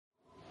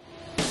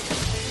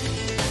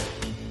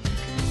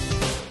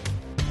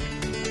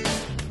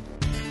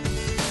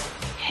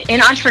in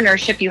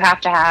entrepreneurship, you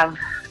have to have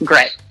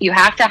grit. You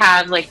have to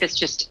have like this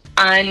just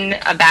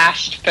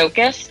unabashed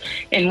focus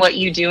in what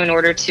you do in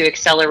order to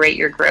accelerate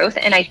your growth.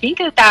 And I think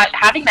that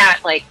having that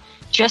like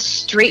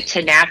just straight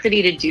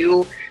tenacity to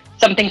do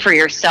something for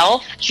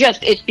yourself,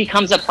 just it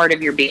becomes a part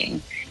of your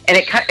being, and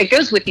it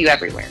goes with you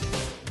everywhere.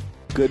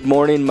 Good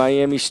morning,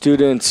 Miami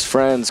students,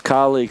 friends,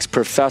 colleagues,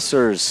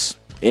 professors,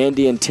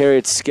 Andy and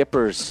Terry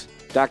Skippers,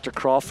 Dr.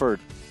 Crawford,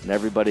 and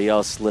everybody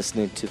else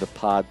listening to the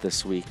pod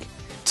this week.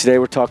 Today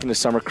we're talking to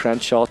Summer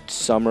Crenshaw.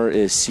 Summer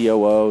is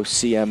COO,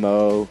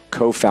 CMO,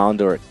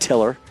 co-founder at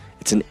Tiller.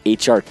 It's an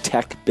HR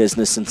tech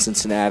business in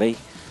Cincinnati.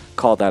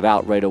 Call that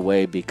out right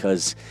away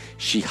because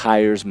she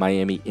hires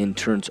Miami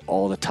interns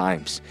all the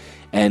times.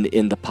 And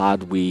in the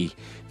pod, we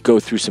go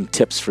through some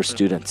tips for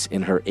students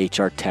in her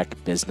HR tech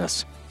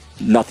business.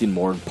 Nothing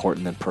more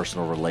important than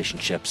personal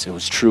relationships. It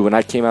was true when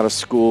I came out of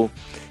school.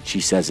 She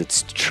says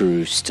it's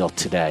true still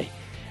today.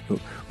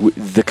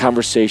 The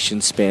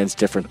conversation spans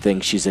different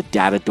things. She's a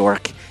data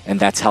dork, and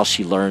that's how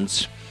she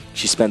learns.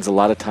 She spends a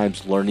lot of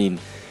times learning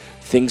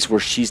things where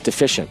she's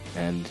deficient,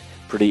 and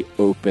pretty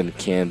open,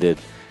 candid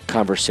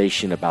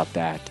conversation about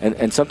that.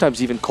 And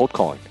sometimes even cold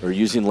calling or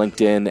using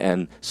LinkedIn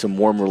and some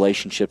warm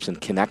relationships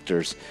and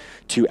connectors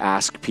to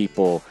ask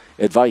people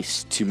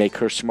advice to make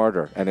her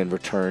smarter. And in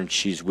return,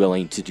 she's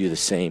willing to do the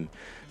same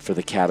for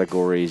the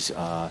categories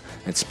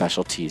and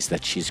specialties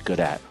that she's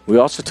good at. We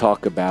also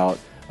talk about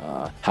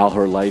how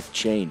her life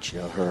changed.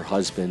 Her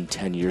husband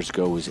 10 years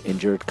ago was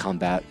injured,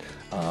 combat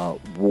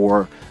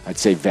war, I'd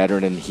say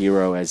veteran and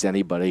hero as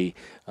anybody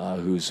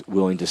who's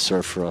willing to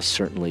serve for us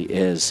certainly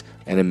is.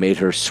 And it made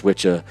her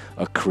switch a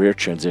career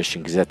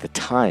transition because at the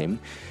time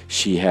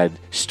she had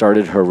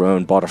started her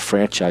own, bought a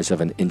franchise of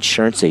an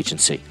insurance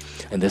agency.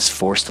 And this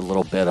forced a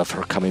little bit of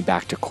her coming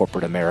back to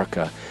corporate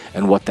America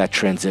and what that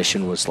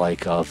transition was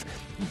like of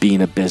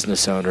being a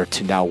business owner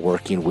to now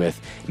working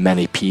with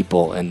many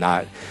people and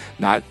not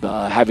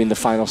having the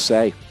final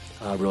say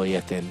really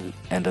at the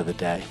end of the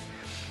day.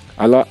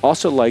 I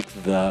also like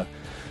the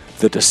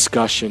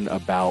discussion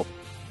about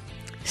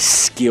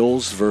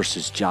skills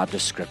versus job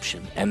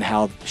description and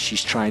how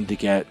she's trying to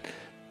get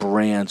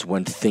brands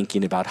when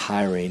thinking about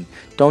hiring.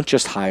 Don't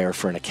just hire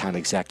for an account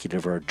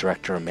executive or a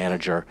director or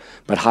manager,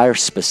 but hire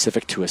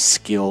specific to a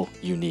skill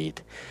you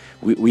need.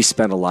 We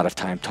spend a lot of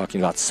time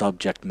talking about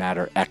subject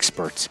matter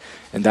experts,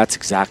 and that's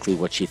exactly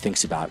what she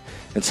thinks about.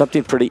 And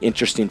something pretty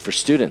interesting for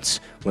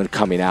students when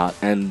coming out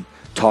and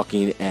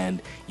talking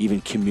and even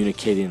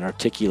communicating and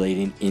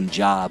articulating in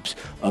jobs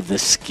of the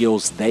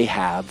skills they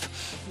have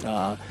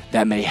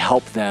that may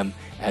help them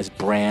as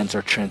brands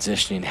are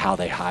transitioning how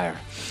they hire.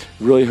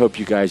 Really hope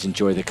you guys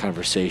enjoy the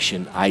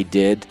conversation. I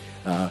did.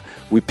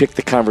 We picked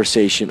the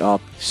conversation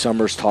up.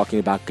 Summer's talking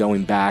about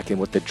going back and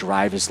what the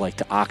drive is like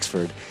to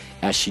Oxford,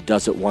 as she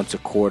does it once a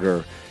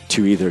quarter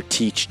to either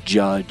teach,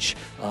 judge,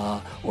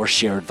 or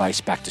share advice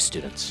back to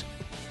students.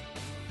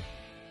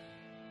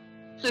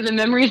 So the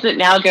memories that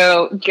now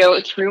go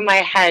through my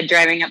head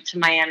driving up to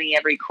Miami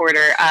every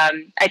quarter,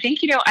 I think,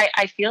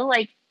 I feel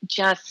like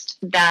just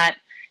that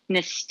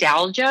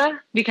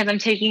nostalgia because I'm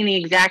taking the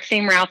exact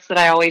same routes that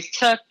I always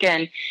took.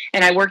 And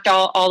I worked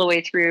all the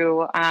way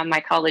through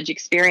my college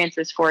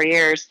experiences, 4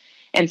 years.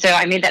 And so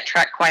I made that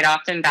trek quite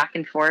often back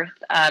and forth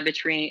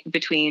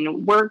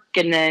between work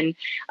and then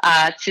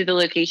to the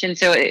location.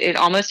 So it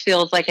almost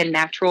feels like a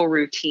natural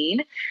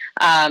routine.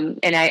 And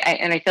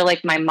I feel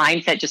like my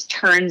mindset just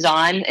turns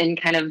on in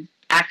kind of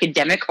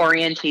academic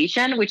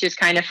orientation, which is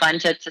kind of fun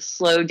to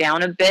slow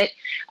down a bit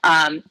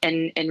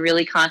and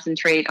really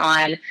concentrate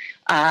on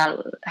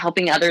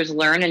helping others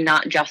learn and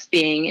not just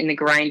being in the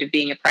grind of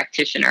being a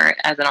practitioner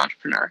as an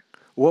entrepreneur.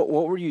 What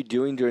were you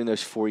doing during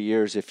those 4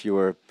 years if you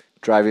were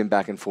driving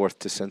back and forth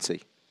to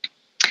Cincy?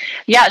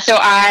 Yeah, so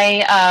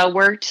I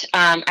worked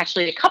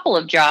actually a couple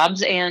of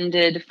jobs and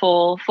did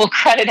full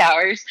credit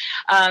hours,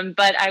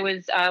 but I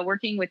was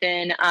working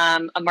within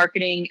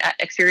a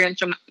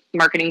experiential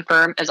marketing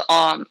firm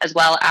as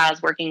well as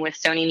working with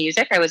Sony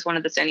Music. I was one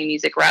of the Sony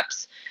Music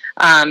reps,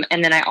 and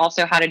then I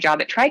also had a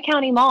job at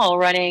Tri-County Mall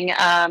running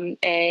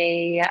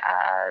a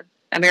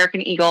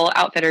American Eagle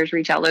Outfitters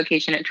retail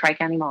location at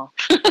Tri-County Mall.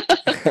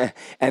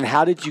 And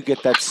how did you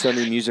get that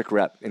Sony Music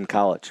rep in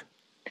college?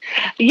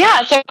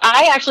 Yeah, so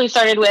I actually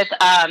started with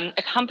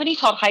a company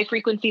called High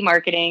Frequency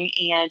Marketing,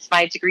 and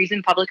my degree's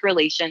in public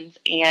relations,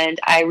 and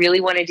I really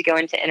wanted to go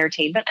into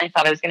entertainment. I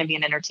thought I was going to be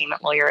an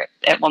entertainment lawyer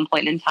at one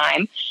point in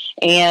time,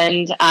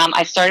 and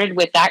I started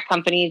with that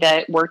company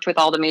that worked with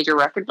all the major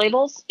record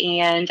labels,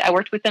 and I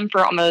worked with them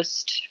for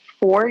almost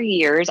 4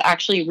 years,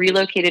 actually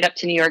relocated up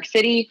to New York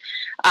City,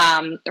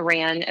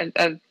 ran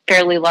a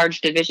fairly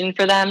large division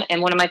for them.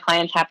 And one of my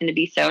clients happened to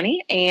be Sony.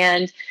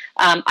 And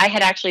I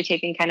had actually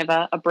taken kind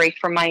of a break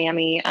from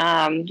Miami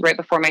right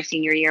before my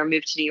senior year,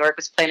 moved to New York,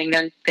 was planning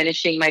on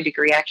finishing my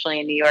degree actually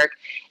in New York.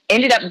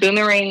 Ended up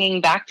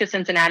boomeranging back to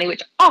Cincinnati,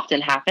 which often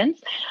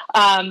happens,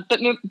 but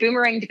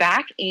boomeranged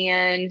back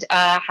and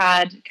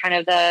had kind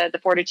of the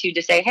fortitude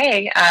to say,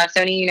 hey,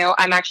 Sony,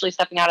 I'm actually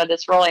stepping out of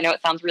this role. I know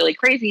it sounds really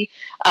crazy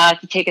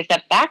to take a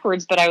step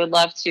backwards, but I would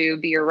love to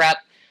be your rep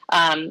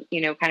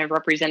kind of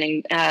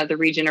representing the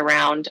region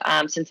around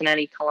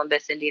Cincinnati,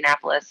 Columbus,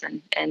 Indianapolis,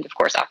 and of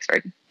course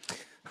Oxford.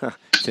 Huh,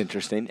 it's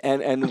interesting.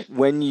 And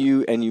when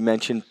you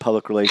mentioned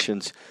public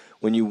relations,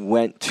 when you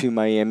went to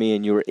Miami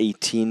and you were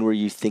 18, were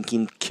you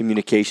thinking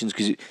communications?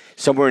 Because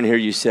somewhere in here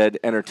you said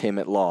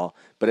entertainment law,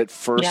 but at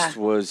first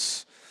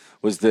was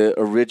the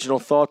original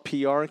thought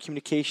PR and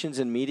communications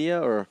and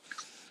media, or?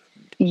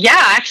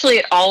 Yeah, actually,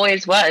 it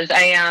always was.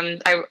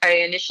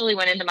 I initially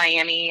went into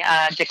Miami,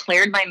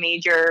 declared my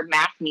major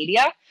mass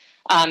media,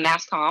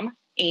 mass comm,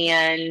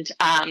 and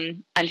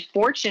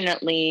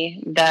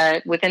unfortunately,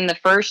 within the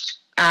first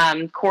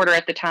quarter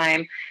at the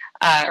time,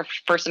 or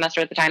first semester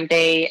at the time,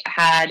 they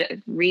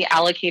had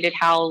reallocated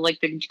how like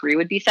the degree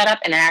would be set up,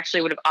 and it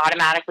actually would have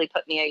automatically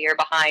put me a year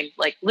behind,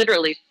 like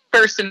literally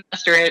first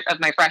semester of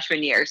my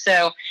freshman year.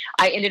 So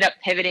I ended up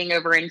pivoting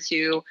over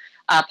into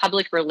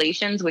public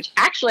relations, which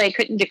actually I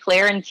couldn't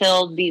declare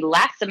until the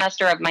last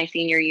semester of my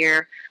senior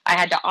year. I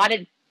had to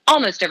audit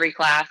almost every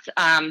class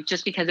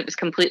just because it was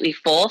completely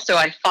full. So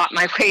I fought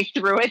my way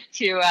through it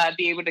to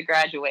be able to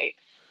graduate.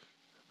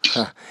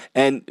 Huh.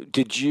 And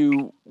did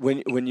you,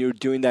 when you were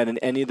doing that in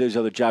any of those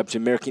other jobs,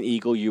 American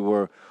Eagle, you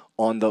were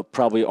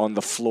probably on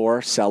the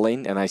floor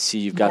selling, and I see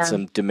you've got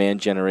some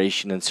demand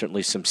generation and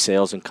certainly some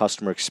sales and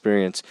customer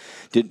experience.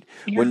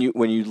 When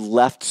you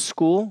left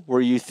school,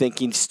 were you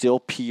thinking still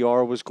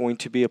PR was going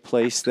to be a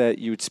place that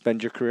you would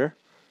spend your career?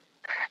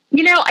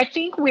 I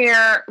think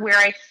where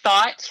I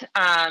thought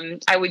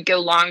I would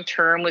go long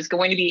term was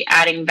going to be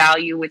adding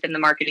value within the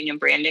marketing and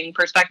branding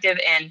perspective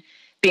and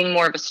being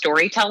more of a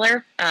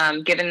storyteller,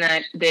 given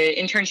that the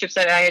internships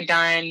that I had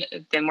done,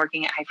 then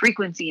working at High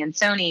Frequency and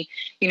Sony,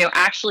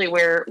 actually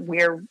where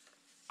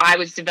I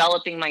was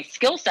developing my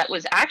skill set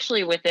was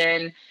actually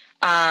within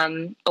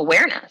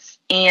awareness.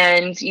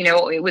 And,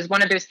 it was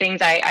one of those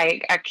things.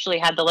 I actually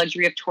had the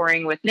luxury of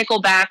touring with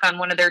Nickelback on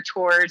one of their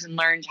tours and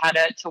learned how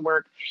to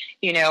work,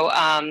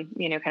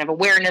 kind of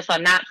awareness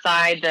on that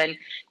side. Then,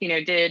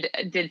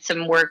 did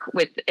some work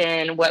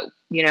within what,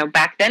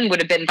 back then would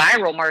have been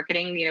viral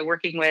marketing,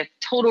 working with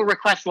Total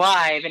Request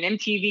Live and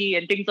MTV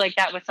and things like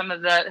that with some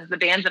of the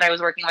bands that I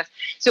was working with.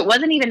 So it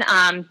wasn't even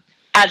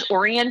as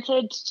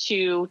oriented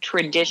to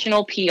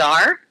traditional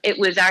PR. It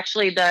was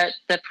actually the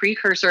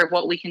precursor of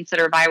what we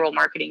consider viral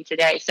marketing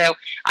today. So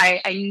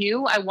I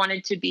knew I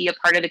wanted to be a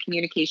part of the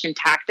communication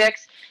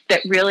tactics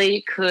that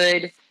really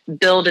could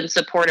build and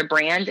support a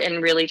brand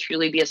and really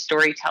truly be a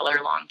storyteller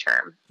long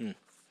term.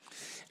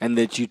 And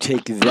that you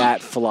take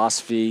that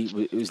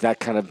philosophy, was that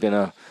kind of been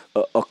a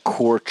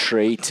core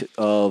trait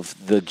of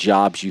the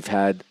jobs you've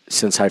had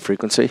since High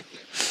Frequency?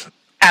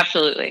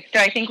 Absolutely. So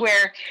I think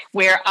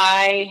where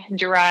I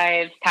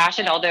derive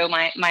passion, although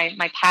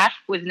my path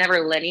was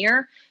never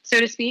linear, so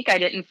to speak, I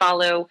didn't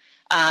follow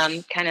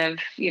kind of,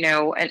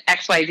 an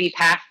XYZ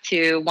path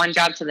to one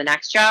job to the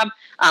next job.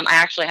 I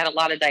actually had a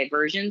lot of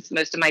diversions.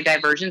 Most of my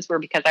diversions were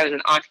because I was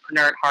an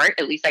entrepreneur at heart.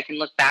 At least I can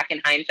look back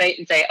in hindsight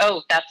and say,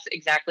 oh, that's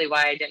exactly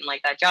why I didn't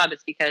like that job.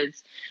 It's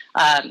because,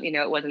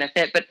 it wasn't a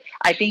fit. But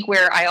I think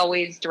where I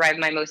always derive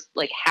my most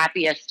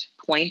happiest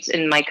point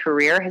in my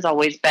career has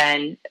always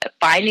been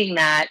finding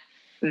that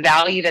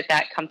value that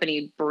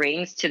company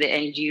brings to the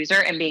end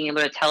user and being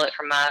able to tell it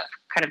from a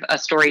kind of a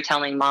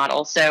storytelling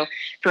model. So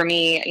for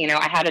me,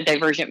 I had a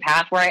divergent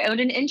path where I owned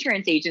an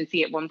insurance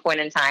agency at one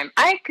point in time.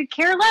 I could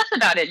care less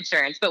about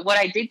insurance, but what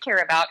I did care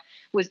about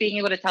was being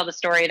able to tell the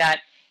story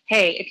that,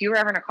 hey, if you were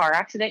ever in a car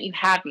accident, you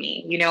have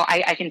me,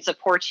 I can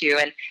support you.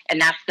 And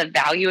that's the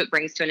value it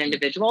brings to an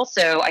individual.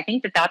 So I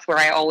think that's where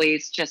I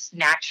always just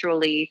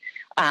naturally,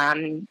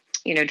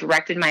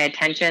 directed my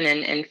attention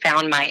and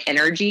found my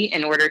energy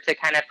in order to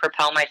kind of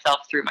propel myself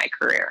through my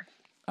career.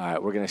 All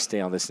right, we're going to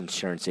stay on this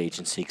insurance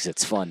agency because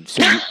it's fun.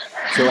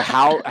 So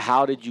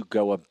how did you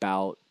go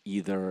about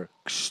either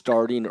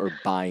starting or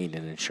buying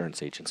an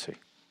insurance agency?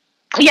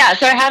 Yeah,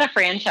 so I had a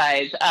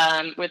franchise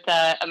with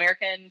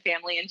American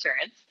Family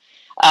Insurance.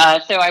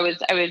 So I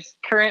was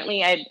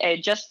currently, I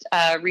just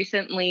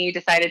recently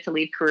decided to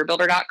leave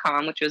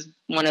CareerBuilder.com, which was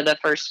one of the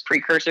first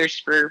precursors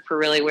for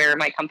really where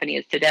my company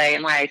is today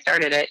and why I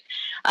started it.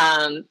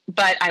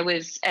 But I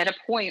was at a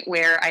point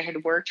where I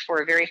had worked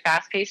for a very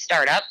fast-paced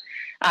startup,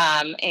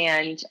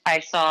 and I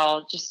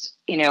saw just,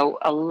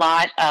 a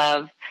lot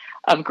of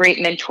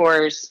great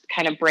mentors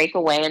kind of break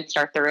away and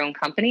start their own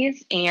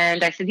companies.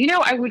 And I said,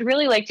 I would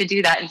really like to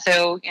do that. And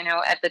so,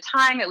 at the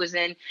time it was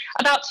in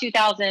about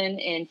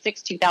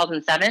 2006,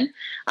 2007,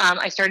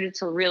 I started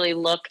to really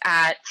look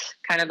at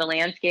kind of the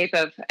landscape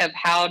of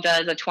how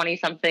does a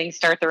 20-something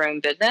start their own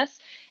business.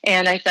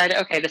 And I said,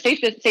 okay, the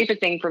safest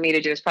thing for me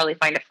to do is probably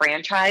find a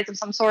franchise of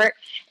some sort.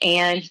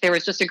 And there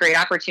was just a great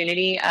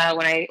opportunity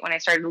when I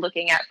started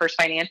looking at First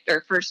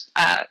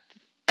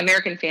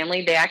American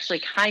Family. They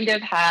actually kind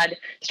of had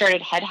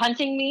started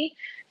headhunting me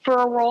for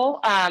a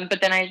role.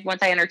 But then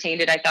once I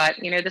entertained it, I thought,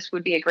 this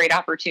would be a great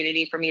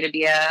opportunity for me to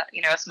be a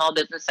small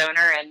business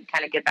owner and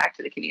kind of give back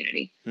to the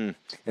community. And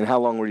how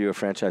long were you a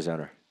franchise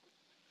owner?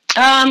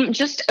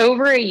 Just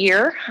over a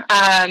year.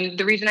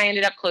 The reason I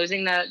ended up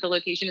closing the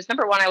location is,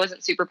 number one, I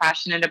wasn't super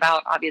passionate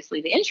about,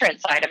 obviously, the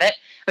insurance side of it.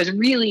 I was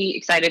really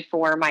excited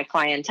for my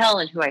clientele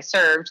and who I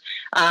served.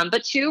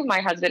 But two, my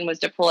husband was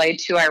deployed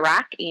to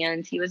Iraq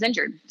and he was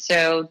injured.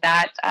 So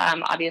that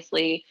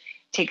obviously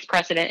takes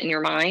precedent in your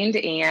mind.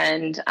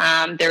 And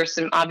there's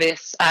some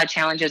obvious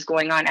challenges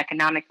going on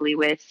economically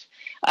with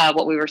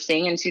what we were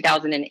seeing in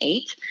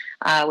 2008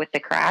 with the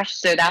crash.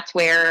 So that's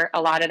where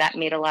a lot of that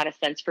made a lot of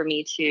sense for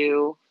me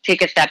to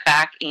take a step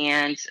back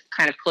and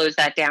kind of close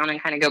that down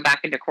and kind of go back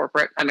into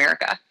corporate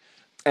America.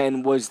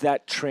 And was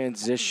that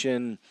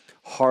transition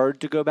hard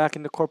to go back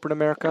into corporate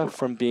America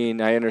from being,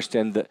 I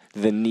understand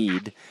the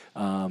need,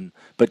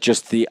 but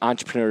just the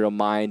entrepreneurial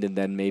mind and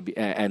then maybe,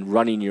 and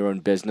running your own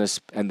business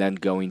and then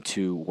going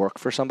to work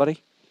for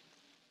somebody?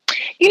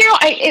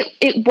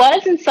 It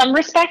was in some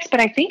respects, but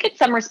I think in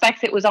some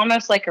respects it was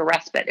almost like a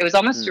respite. It was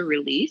almost a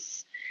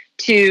release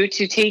to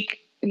take,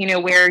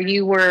 where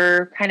you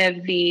were kind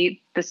of the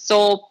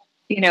sole,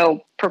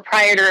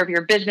 proprietor of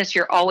your business.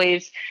 You're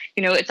always,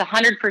 it's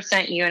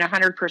 100% you and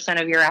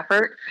 100% of your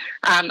effort.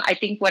 I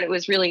think what it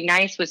was really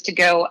nice was to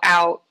go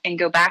out and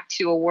go back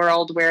to a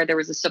world where there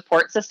was a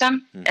support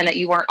system and that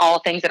you weren't all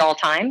things at all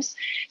times.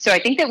 So I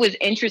think that was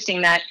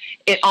interesting that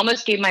it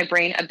almost gave my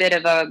brain a bit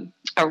of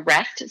a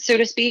rest, so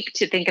to speak,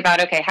 to think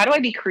about, okay, how do I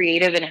be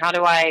creative and how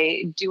do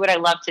I do what I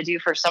love to do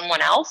for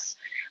someone else,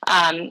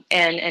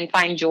 and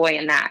find joy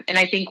in that. And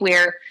I think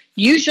where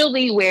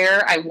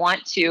I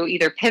want to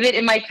either pivot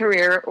in my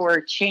career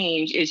or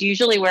change is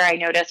usually where I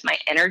notice my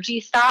energy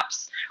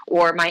stops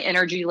or my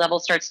energy level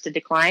starts to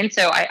decline.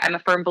 So I'm a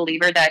firm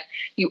believer that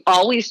you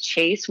always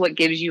chase what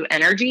gives you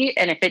energy.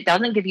 And if it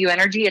doesn't give you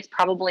energy, it's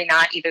probably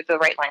not either the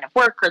right line of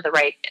work or the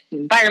right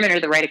environment or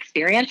the right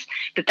experience.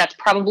 That's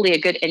probably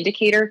a good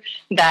indicator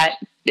that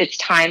it's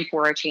time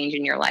for a change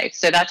in your life.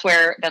 So that's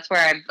where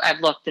I've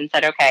looked and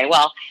said, okay,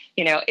 well,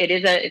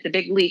 it's a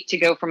big leap to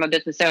go from a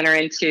business owner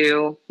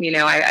into,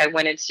 I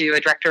went into a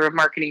director of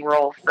marketing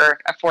role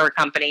for a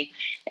company,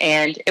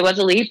 and it was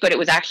a leap, but it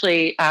was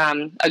actually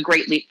a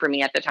great leap for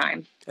me at the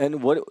time.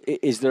 And what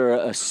is there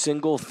a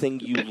single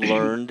thing you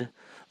learned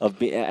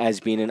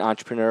as being an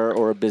entrepreneur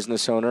or a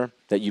business owner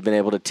that you've been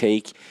able to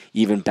take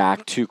even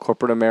back to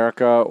corporate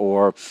America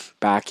or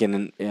back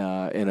in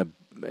an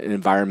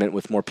environment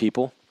with more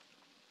people?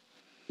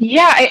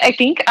 Yeah, I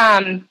think,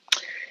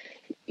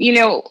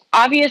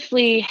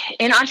 obviously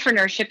in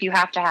entrepreneurship, you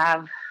have to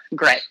have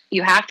grit.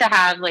 You have to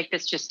have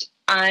this just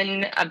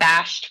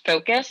unabashed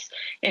focus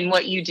in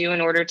what you do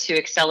in order to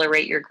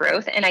accelerate your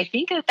growth. And I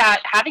think that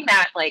having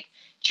that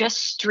just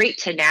straight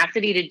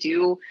tenacity to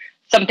do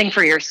something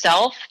for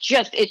yourself,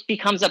 it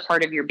becomes a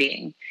part of your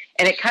being.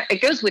 And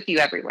it goes with you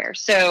everywhere.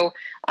 So,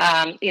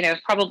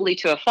 probably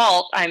to a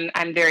fault,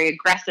 I'm very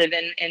aggressive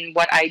in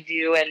what I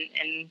do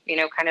and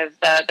kind of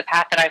the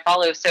path that I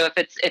follow. So if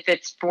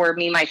it's for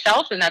me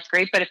myself, then that's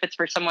great. But if it's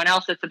for someone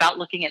else, it's about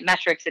looking at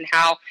metrics and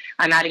how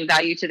I'm adding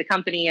value to the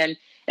company. And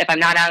if I'm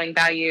not adding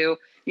value,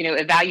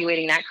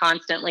 evaluating that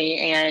constantly.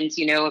 And,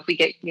 if we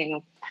get,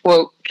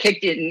 quote,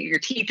 kicked in your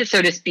teeth,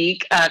 so to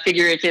speak,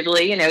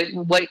 figuratively,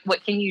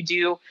 what can you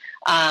do,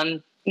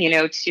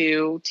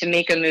 to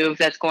make a move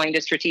that's going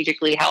to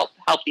strategically help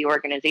the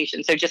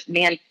organization. So just,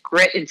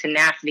 grit and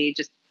tenacity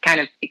just kind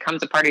of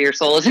becomes a part of your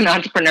soul as an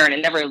entrepreneur, and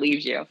it never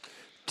leaves you.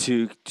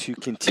 To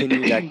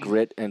continue that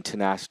grit and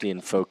tenacity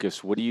and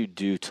focus, what do you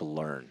do to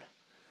learn?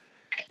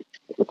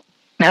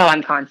 Oh,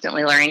 I'm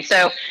constantly learning.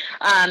 So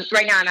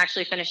right now I'm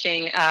actually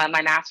finishing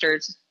my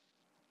master's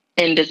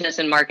in business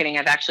and marketing.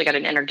 I've actually got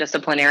an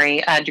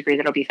interdisciplinary degree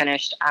that'll be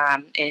finished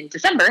in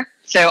December.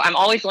 So I'm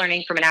always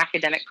learning from an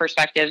academic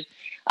perspective.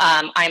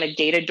 I'm a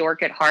data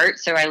dork at heart.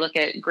 So I look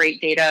at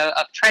great data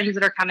of trends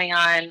that are coming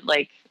on.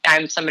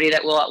 I'm somebody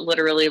that will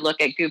literally look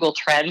at Google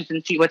Trends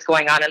and see what's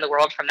going on in the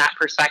world from that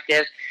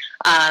perspective.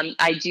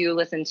 I do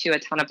listen to a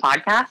ton of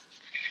podcasts.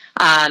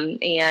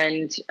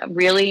 And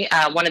really,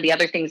 one of the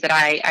other things that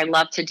I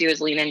love to do is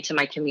lean into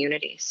my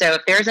community. So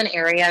if there's an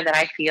area that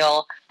I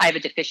feel I have a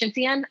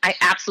deficiency in, I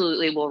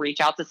absolutely will reach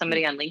out to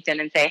somebody on LinkedIn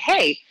and say,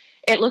 hey,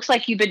 it looks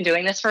like you've been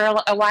doing this for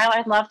a while.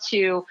 I'd love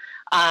to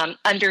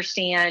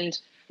understand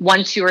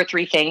 1, 2, or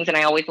 3 things. And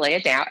I always lay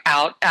it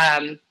out.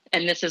 And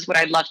this is what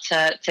I'd love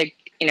to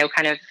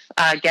kind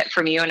of get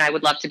from you. And I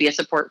would love to be a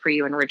support for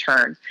you in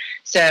return.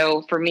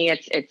 So for me,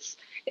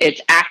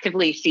 it's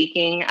actively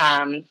seeking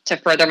to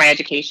further my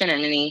education in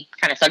any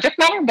kind of subject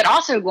matter, but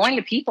also going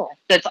to people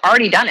that's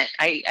already done it.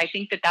 I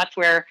think that's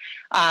where,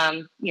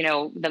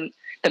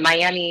 the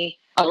Miami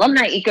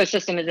alumni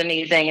ecosystem is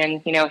amazing.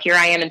 And, here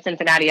I am in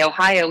Cincinnati,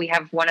 Ohio. We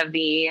have one of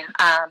the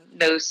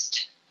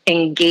most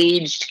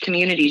engaged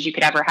communities you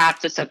could ever have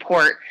to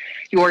support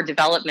your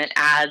development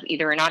as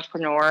either an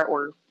entrepreneur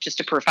or just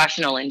a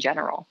professional in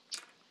general.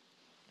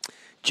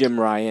 Jim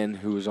Ryan,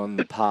 who was on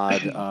the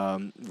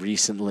pod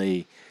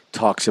recently,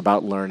 talks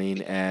about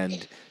learning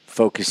and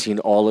focusing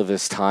all of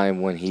his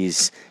time when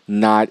he's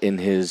not in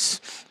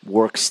his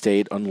work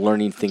state on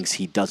learning things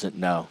he doesn't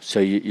know. So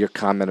your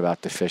comment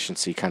about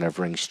deficiency kind of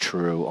rings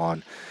true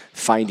on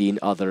finding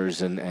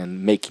others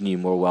and making you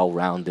more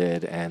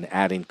well-rounded and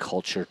adding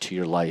culture to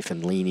your life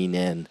and leaning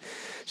in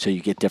so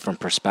you get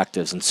different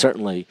perspectives. And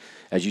certainly,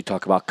 as you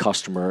talk about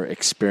customer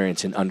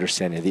experience and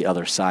understanding the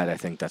other side, I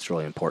think that's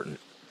really important.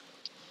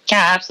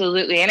 Yeah,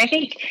 absolutely. And I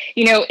think,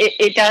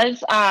 it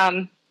does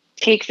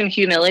take some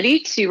humility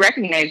to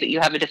recognize that you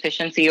have a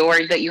deficiency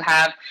or that you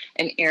have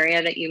an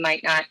area that you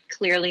might not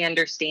clearly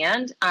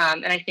understand.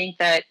 And I think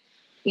that,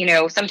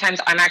 sometimes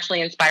I'm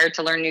actually inspired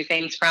to learn new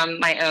things from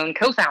my own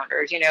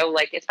co-founders,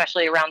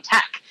 especially around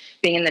tech.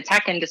 Being in the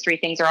tech industry,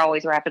 things are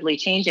always rapidly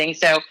changing.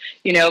 So,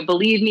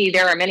 believe me,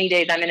 there are many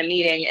days I'm in a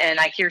meeting and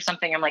I hear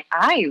something, I'm like,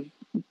 I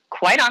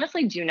quite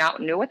honestly do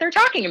not know what they're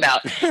talking about.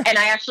 And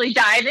I actually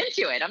dive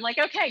into it. I'm like,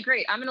 okay,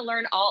 great. I'm going to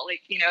learn all,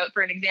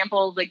 for an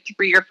example,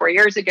 3 or 4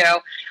 years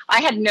ago,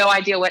 I had no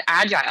idea what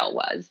Agile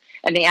was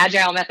and the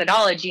Agile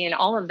methodology and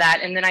all of that.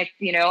 And then I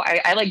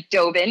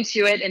dove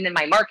into it. And then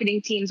my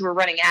marketing teams were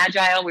running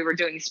Agile. We were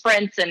doing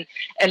sprints and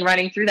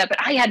running through that, but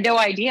I had no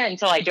idea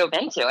until I dove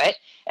into it.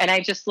 And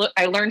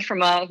I learned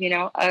from a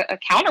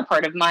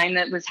counterpart of mine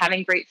that was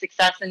having great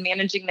success in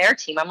managing their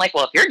team. I'm like,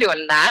 well, if you're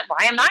doing that,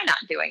 why am I not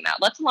doing that?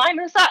 Let's line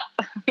this up.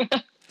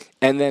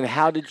 And then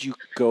how did you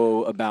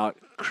go about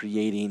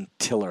creating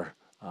Tiller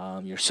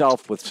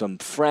yourself, with some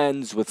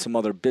friends, with some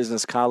other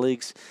business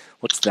colleagues?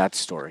 What's that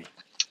story?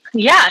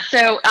 Yeah,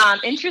 so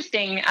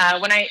interesting.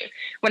 When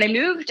I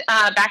moved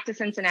back to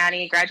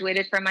Cincinnati,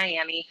 graduated from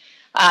Miami,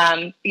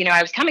 I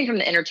was coming from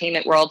the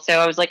entertainment world. So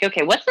I was like,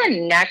 okay, what's the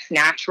next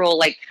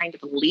natural kind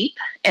of leap?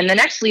 And the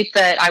next leap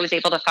that I was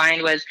able to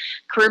find was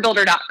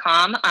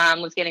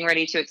CareerBuilder.com was getting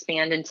ready to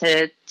expand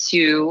into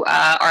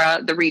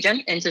the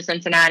region, into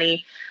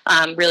Cincinnati,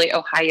 really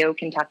Ohio,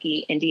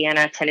 Kentucky,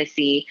 Indiana,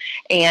 Tennessee.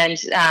 And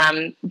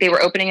they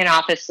were opening an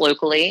office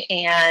locally.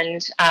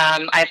 And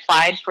I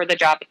applied for the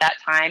job at that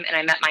time. And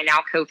I met my now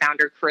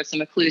co-founder,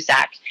 Carissa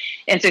McClusack.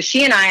 And so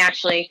she and I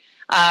actually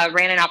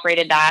ran and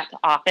operated that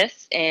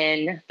office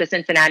in the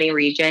Cincinnati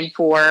region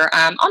for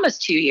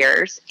almost 2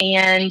 years.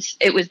 And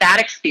it was that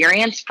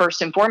experience,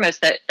 first and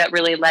foremost, that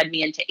really led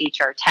me into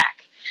HR tech.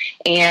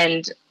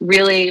 And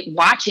really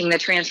watching the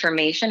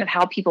transformation of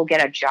how people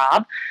get a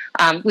job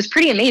was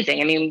pretty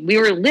amazing. I mean, we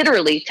were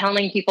literally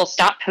telling people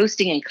stop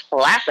posting in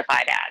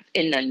classified ads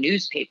in the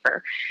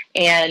newspaper.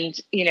 And,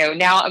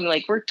 now I'm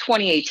like, we're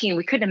 2018.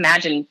 We couldn't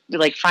imagine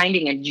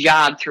finding a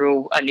job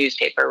through a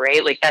newspaper,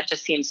 right? That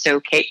just seems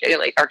so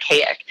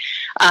archaic.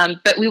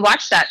 But we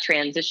watched that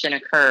transition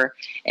occur.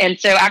 And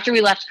so after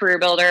we left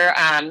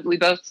CareerBuilder, we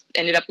both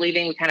ended up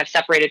leaving. We kind of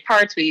separated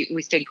parts.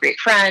 We stayed great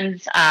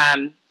friends.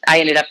 I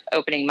ended up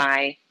opening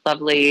my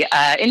lovely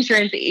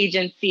insurance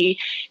agency,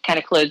 kind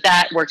of closed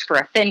that, worked for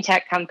a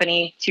fintech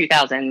company,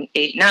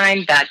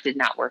 2008-9. That did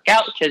not work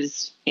out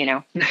because,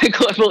 the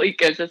global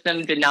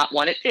ecosystem did not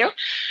want it to.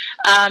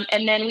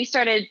 And then we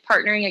started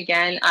partnering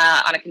again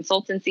on a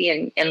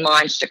consultancy and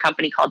launched a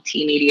company called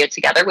T Media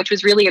together, which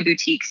was really a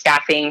boutique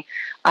staffing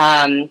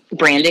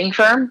branding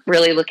firm,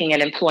 really looking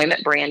at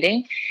employment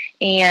branding.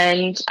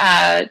 And,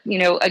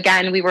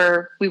 again, we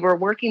were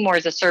working more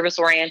as a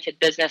service-oriented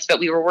business, but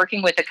we were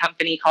working with a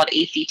company called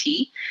ACT.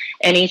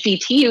 And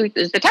ACT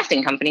is the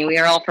testing company. We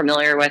are all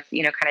familiar with,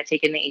 kind of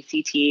taking the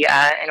ACT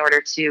in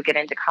order to get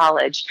into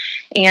college.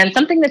 And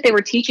something that they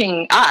were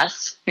teaching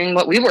us and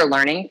what we were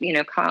learning,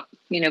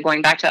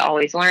 going back to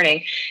always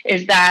learning,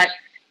 is that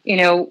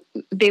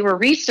they were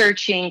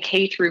researching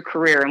K through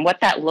career and what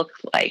that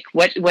looked like.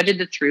 What did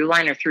the through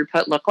line or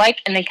throughput look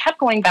like? And they kept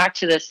going back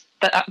to this,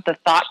 the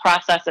thought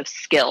process of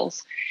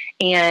skills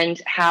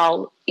and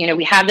how,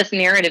 we have this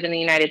narrative in the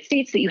United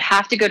States that you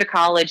have to go to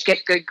college,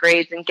 get good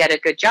grades and get a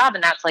good job.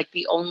 And that's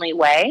the only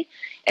way.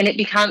 And it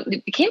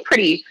became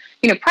pretty,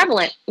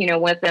 prevalent,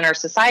 within our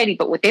society.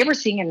 But what they were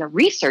seeing in the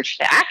research,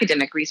 the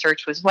academic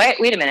research, was, wait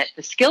a minute,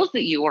 the skills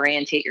that you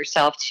orientate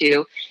yourself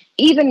to,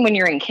 even when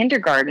you're in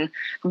kindergarten,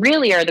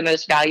 really are the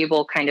most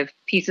valuable kind of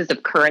pieces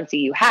of currency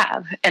you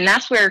have. And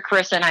that's where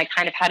Carissa and I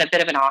kind of had a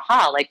bit of an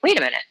aha, wait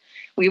a minute,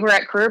 we were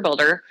at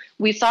CareerBuilder.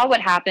 We saw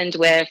what happened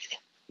with,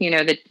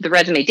 the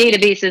resume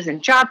databases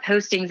and job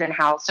postings and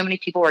how so many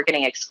people were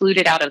getting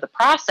excluded out of the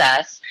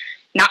process,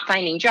 not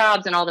finding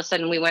jobs. And all of a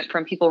sudden we went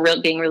from people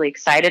being really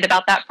excited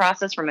about that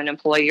process from an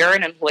employer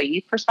and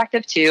employee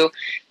perspective to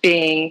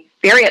being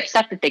very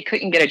upset that they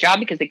couldn't get a job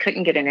because they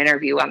couldn't get an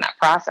interview on that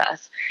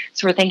process.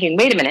 So we're thinking,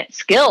 wait a minute,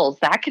 skills,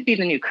 that could be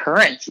the new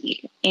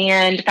currency.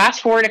 And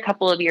fast forward a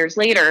couple of years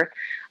later,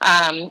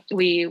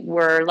 we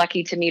were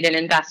lucky to meet an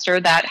investor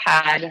that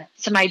had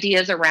some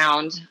ideas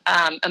around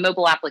a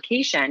mobile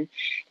application.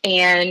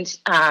 And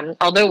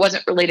although it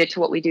wasn't related to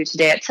what we do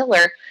today at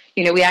Tiller,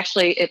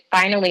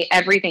 finally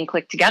everything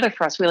clicked together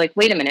for us. We're like,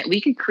 wait a minute,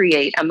 we could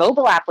create a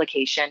mobile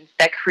application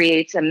that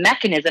creates a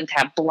mechanism to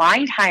have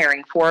blind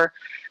hiring for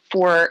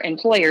for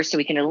employers so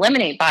we can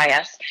eliminate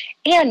bias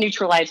and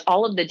neutralize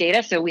all of the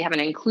data. So we have an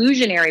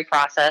inclusionary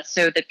process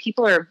so that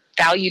people are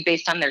valued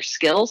based on their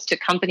skills to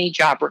company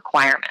job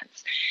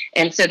requirements.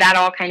 And so that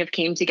all kind of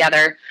came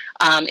together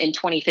in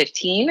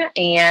 2015.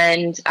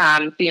 And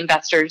the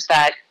investors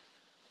that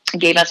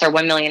gave us our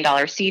 $1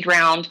 million seed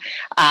round,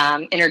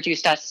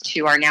 introduced us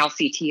to our now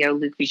CTO,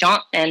 Luc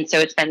Vigent. And so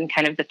it's been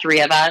kind of the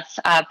three of us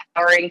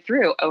powering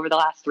through over the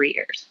last 3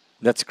 years.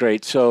 That's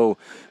great. So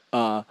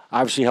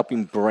obviously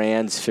helping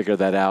brands figure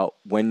that out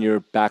when you're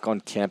back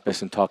on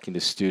campus and talking to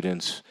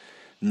students,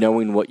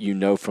 knowing what you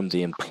know from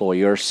the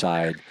employer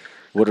side,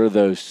 what are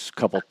those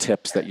couple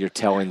tips that you're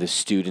telling the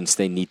students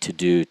they need to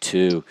do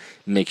to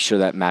make sure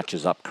that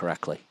matches up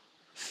correctly?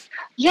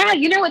 Yeah,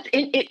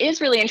 it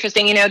is really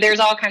interesting. There's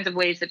all kinds of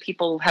ways that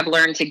people have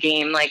learned to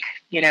game, like,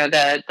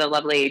 the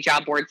lovely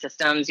job board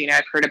systems.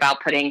 I've heard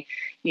about putting,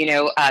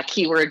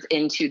 keywords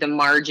into the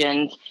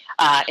margins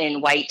in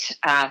white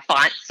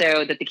font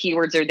so that the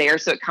keywords are there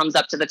so it comes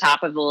up to the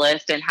top of the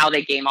list, and how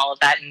they game all of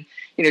that. And,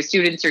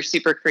 students are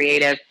super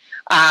creative.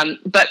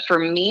 But for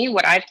me,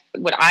 what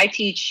I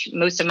teach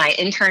most of my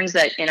interns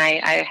and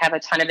I have a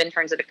ton of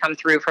interns that have come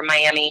through from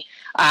Miami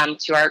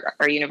to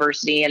our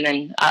university, and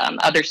then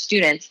other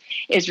students,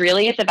 is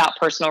really it's about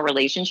personal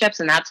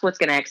relationships, and that's what's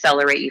going to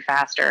accelerate you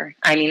faster.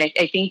 I mean,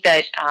 I think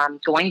that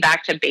going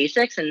back to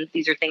basics, and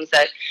these are things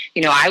that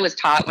I was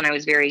taught when I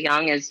was very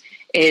young,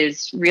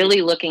 is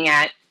really looking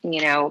at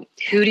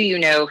who do you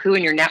know, who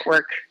in your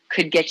network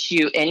could get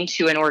you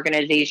into an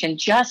organization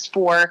just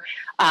for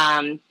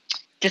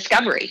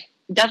discovery.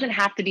 Doesn't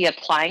have to be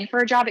applying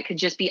for a job. It could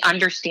just be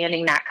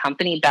understanding that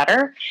company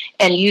better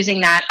and using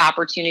that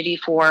opportunity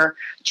for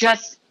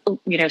just,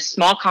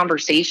 small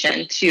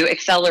conversation to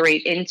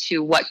accelerate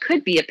into what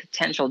could be a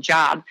potential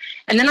job.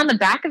 And then on the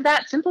back of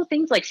that, simple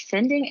things like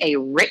sending a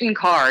written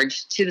card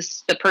to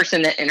the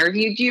person that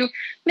interviewed you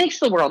makes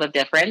the world of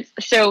difference.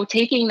 So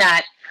taking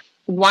that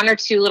one or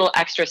two little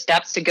extra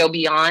steps to go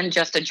beyond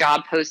just a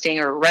job posting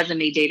or a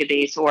resume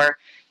database or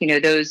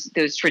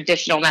those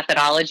traditional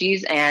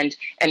methodologies, and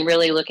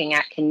really looking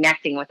at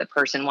connecting with a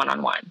person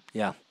one-on-one.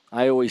 Yeah.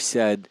 I always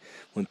said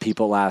when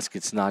people ask,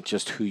 it's not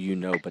just who you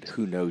know, but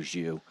who knows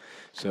you.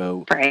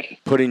 So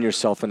putting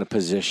yourself in a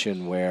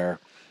position where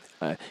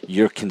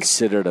you're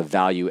considered a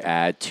value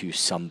add to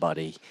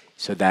somebody,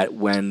 so that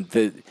when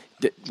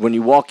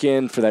you walk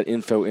in for that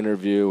info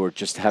interview or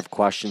just have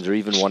questions or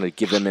even want to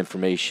give them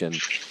information,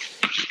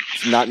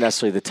 it's not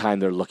necessarily the time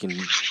they're looking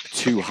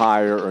to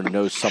hire or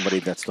know somebody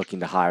that's looking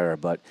to hire,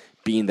 but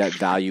being that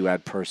value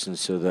add person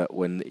so that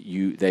when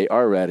they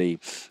are ready,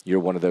 you're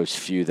one of those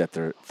few that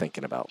they're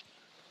thinking about.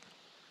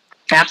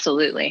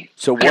 Absolutely.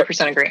 So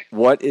 100% agree.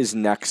 What is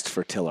next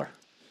for Tiller?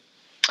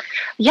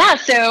 Yeah.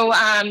 So,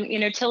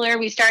 Tiller,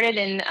 we started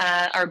in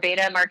our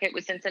beta market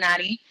with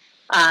Cincinnati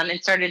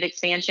and started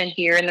expansion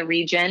here in the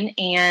region.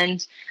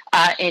 And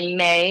in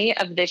May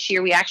of this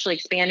year, we actually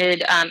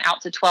expanded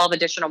out to 12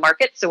 additional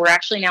markets. So we're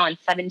actually now in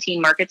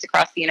 17 markets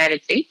across the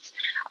United States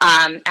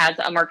as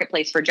a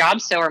marketplace for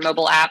jobs. So our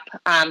mobile app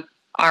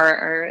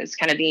is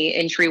kind of the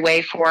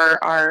entryway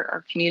for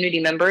our community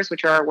members,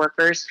 which are our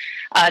workers,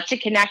 to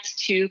connect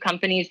to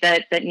companies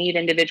that need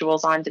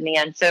individuals on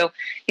demand. So,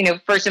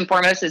 first and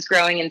foremost is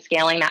growing and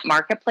scaling that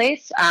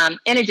marketplace.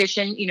 In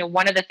addition,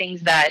 one of the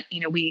things that,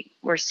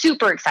 we're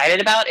super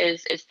excited about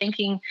is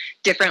thinking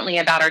differently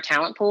about our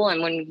talent pool.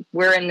 And when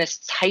we're in this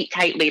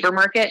tight labor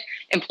market,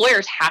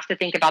 employers have to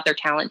think about their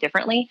talent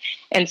differently.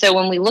 And so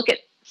when we look at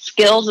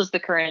skills as the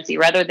currency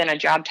rather than a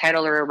job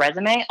title or a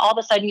resume, all of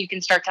a sudden you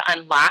can start to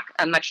unlock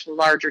a much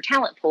larger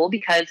talent pool,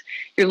 because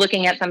you're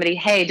looking at somebody,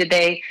 hey, do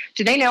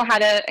they know how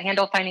to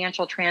handle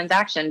financial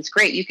transactions?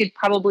 Great. You could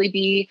probably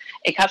be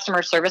a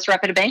customer service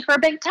rep at a bank or a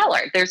bank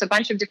teller. There's a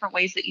bunch of different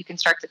ways that you can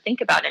start to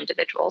think about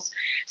individuals.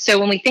 So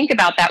when we think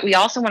about that, we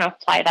also want to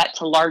apply that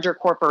to larger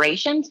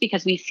corporations,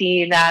 because we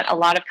see that a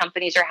lot of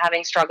companies are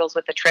having struggles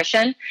with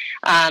attrition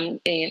and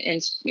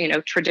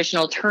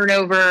traditional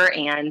turnover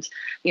and,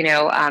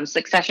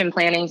 succession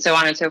planning, so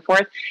on and so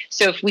forth.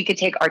 So if we could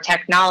take our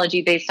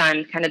technology based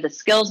on kind of the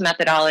skills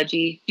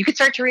methodology, you could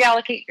start to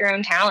reallocate your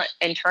own talent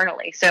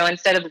internally. So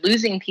instead of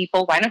losing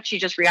people, why don't you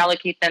just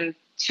reallocate them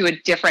to a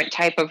different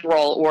type of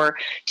role or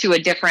to a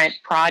different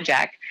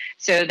project,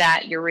 so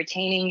that you're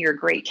retaining your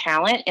great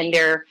talent? And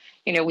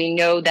we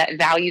know that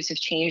values have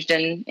changed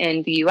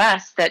in the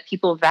US, that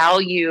people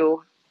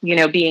value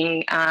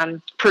being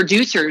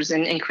producers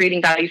and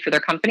creating value for their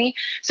company.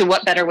 So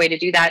what better way to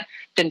do that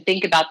than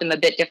think about them a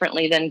bit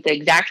differently than the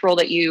exact role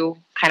that you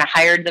kind of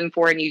hired them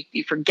for, and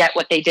you forget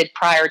what they did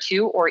prior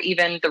to, or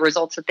even the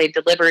results that they've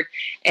delivered,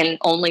 and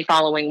only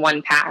following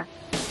one path.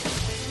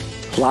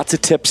 Lots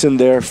of tips in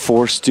there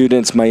for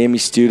students, Miami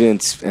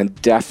students,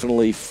 and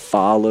definitely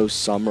follow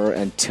Summer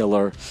and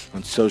Tiller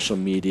on social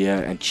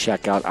media and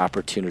check out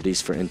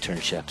opportunities for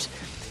internships.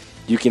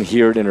 You can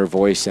hear it in her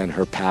voice and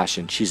her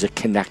passion. She's a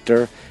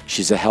connector.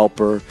 She's a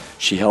helper.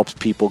 She helps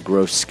people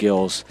grow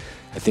skills.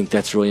 I think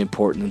that's really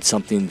important and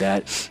something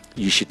that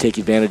you should take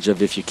advantage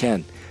of if you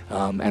can.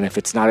 And if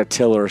it's not at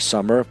Tiller or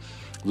Summer,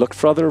 look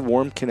for other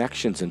warm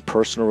connections and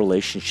personal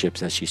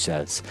relationships, as she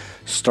says.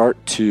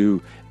 Start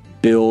to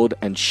build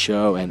and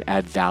show and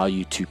add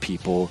value to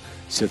people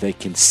so they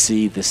can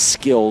see the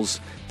skills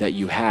that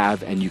you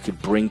have and you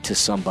could bring to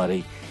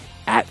somebody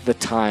at the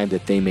time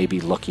that they may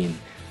be looking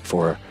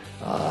for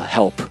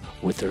help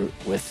with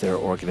their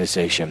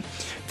organization.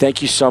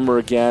 Thank you, Summer,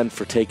 again,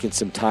 for taking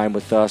some time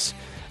with us.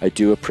 I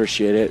do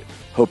appreciate it.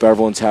 Hope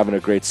everyone's having a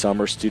great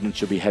summer.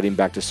 Students, you'll be heading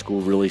back to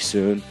school really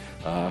soon.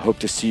 Hope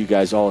to see you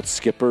guys all at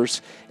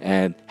Skippers,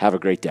 and have a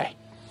great day.